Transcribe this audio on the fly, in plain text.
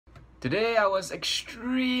Today I was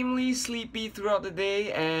extremely sleepy throughout the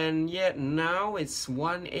day, and yet now it's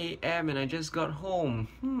 1 a.m. and I just got home.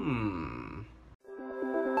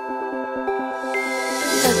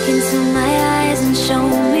 Look into my eyes and show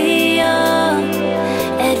me your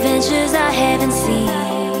adventures I haven't seen.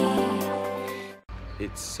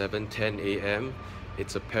 It's 7:10 a.m.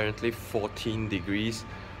 It's apparently 14 degrees.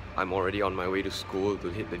 I'm already on my way to school to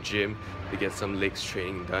hit the gym to get some legs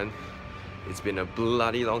training done. It's been a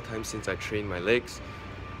bloody long time since I trained my legs.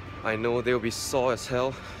 I know they'll be sore as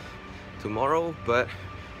hell tomorrow, but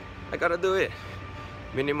I gotta do it.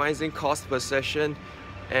 Minimizing cost per session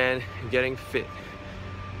and getting fit.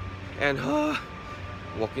 And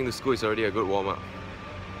walking to school is already a good warm-up.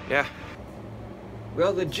 Yeah.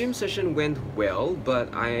 Well, the gym session went well,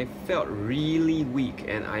 but I felt really weak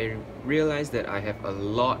and I realized that I have a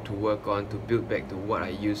lot to work on to build back to what I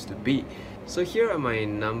used to be. So here are my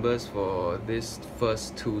numbers for these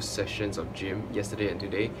first two sessions of gym, yesterday and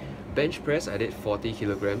today. Bench press, I did 40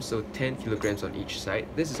 kilograms, so 10 kilograms on each side.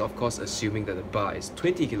 This is of course assuming that the bar is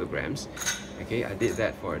 20 kilograms. Okay, I did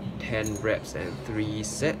that for 10 reps and 3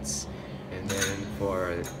 sets. And then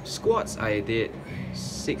for squats, I did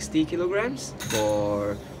 60 kilograms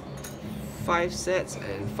for 5 sets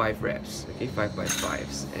and 5 reps. Okay, 5 by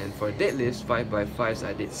 5s. And for deadlifts, 5 by 5s,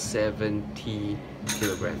 I did 70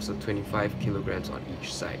 kilograms, so 25 kilograms on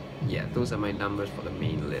each side. Yeah, those are my numbers for the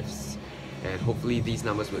main lifts. And hopefully these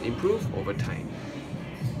numbers will improve over time.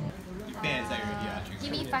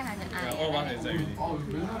 Give me 500. All one is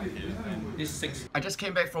already. This 6. I just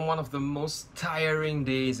came back from one of the most tiring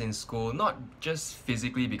days in school, not just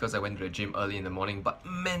physically because I went to the gym early in the morning, but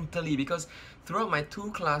mentally because throughout my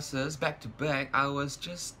 2 classes back to back, I was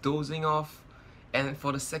just dozing off, and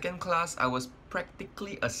for the second class, I was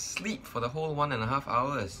practically asleep for the whole 1.5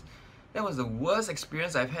 hours. That was the worst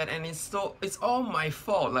experience I've had, and it's all my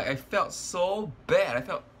fault. Like, I felt so bad, I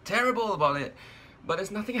felt terrible about it. But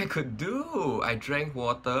there's nothing I could do. I drank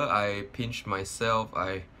water, I pinched myself,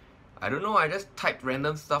 I don't know, I just typed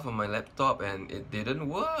random stuff on my laptop and it didn't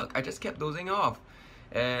work. I just kept dozing off.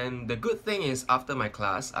 And the good thing is, after my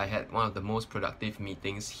class, I had one of the most productive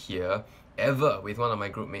meetings here ever with one of my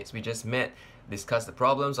group mates. We just met, discussed the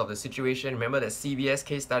problems of the situation. Remember that CVS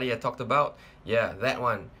case study I talked about? Yeah, that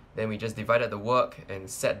one. Then we just divided the work and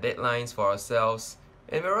set deadlines for ourselves,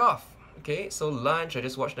 and we're off. Okay, so lunch, I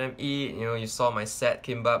just watched them eat. You know, you saw my sad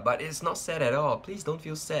kimbap, but it's not sad at all. Please don't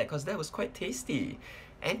feel sad, because that was quite tasty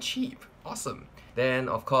and cheap. Awesome. Then,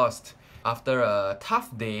 of course, after a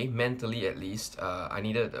tough day, mentally at least, I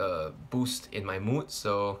needed a boost in my mood,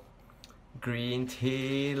 so green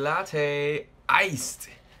tea latte, iced.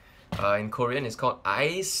 In Korean, it's called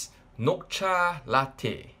ice nokcha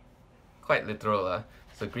latte. Quite literal,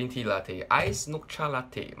 So green tea latte, ice nokcha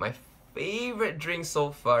latte. My favorite drink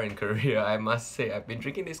so far in Korea, I must say. I've been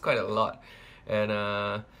drinking this quite a lot, and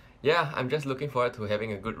yeah, I'm just looking forward to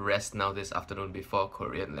having a good rest now this afternoon before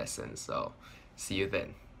Korean lessons. So see you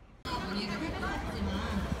then.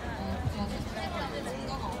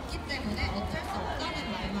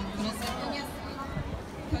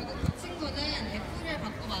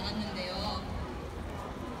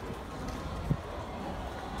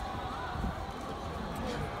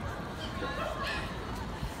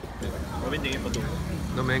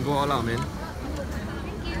 No man, go all out, man.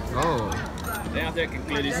 Oh. Then after I can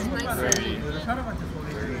clear this.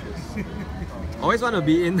 Always want to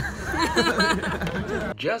be in.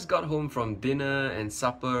 Just got home from dinner and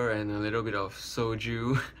supper and a little bit of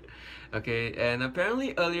soju. Okay, and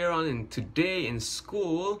apparently earlier on today in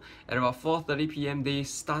school, at about 4:30 p.m, they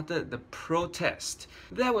started the protest.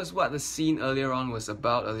 That was what the scene earlier on was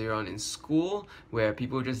about earlier on in school, where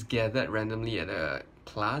people just gathered randomly at a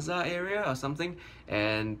plaza area or something,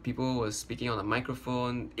 and people were speaking on a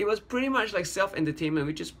microphone. It was pretty much like self-entertainment,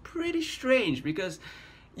 which is pretty strange because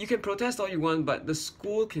you can protest all you want, but the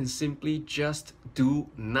school can simply just do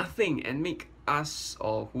nothing and make us,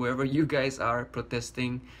 or whoever you guys are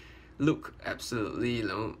protesting, look absolutely,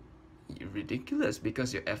 ridiculous,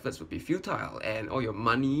 because your efforts would be futile and all your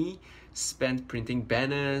money spent printing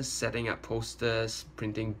banners, setting up posters,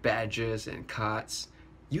 printing badges and cards,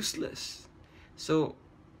 useless. So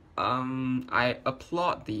I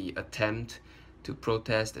applaud the attempt to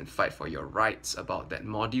protest and fight for your rights about that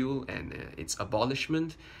module and its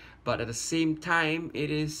abolishment, but at the same time,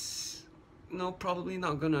 it is probably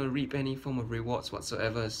not gonna reap any form of rewards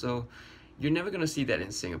whatsoever. So you're never gonna see that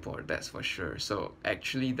in Singapore, that's for sure. So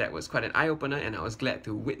actually that was quite an eye-opener, and I was glad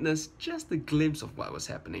to witness just a glimpse of what was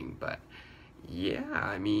happening. But yeah,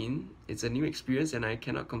 I mean, it's a new experience and I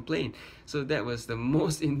cannot complain. So that was the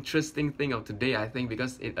most interesting thing of today, I think,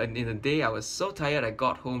 because in the day I was so tired. I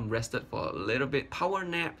got home, rested for a little bit, power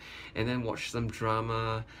nap, and then watched some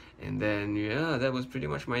drama, and then yeah, that was pretty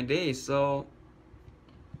much my day. So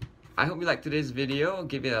I hope you liked today's video.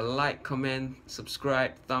 Give it a like, comment,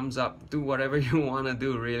 subscribe, thumbs up, do whatever you want to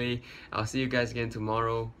do, really. I'll see you guys again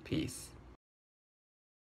tomorrow. Peace.